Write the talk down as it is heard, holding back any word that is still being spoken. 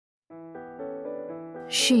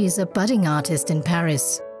She's a budding artist in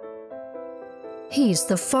Paris. He's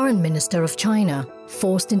the foreign minister of China,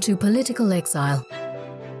 forced into political exile.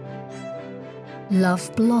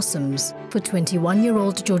 Love blossoms for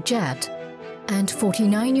 21-year-old Georgette and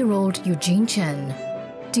 49-year-old Chen.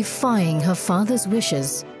 Defying her father's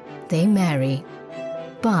wishes, they marry.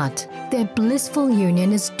 But their blissful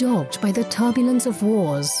union is dogged by the turbulence of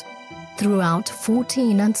wars. Throughout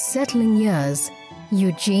 14 unsettling years,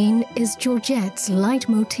 Eugene is Georgette's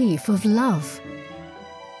leitmotif of love.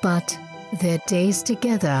 But their days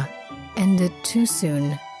together ended too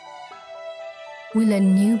soon. Will a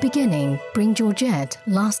new beginning bring Georgette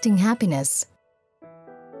lasting happiness?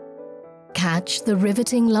 Catch the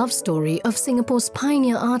riveting love story of Singapore's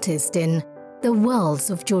pioneer artist in The Worlds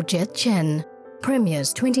of Georgette Chen,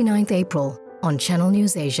 premieres 29th April on Channel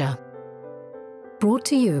News Asia. Brought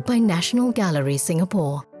to you by National Gallery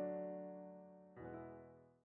Singapore.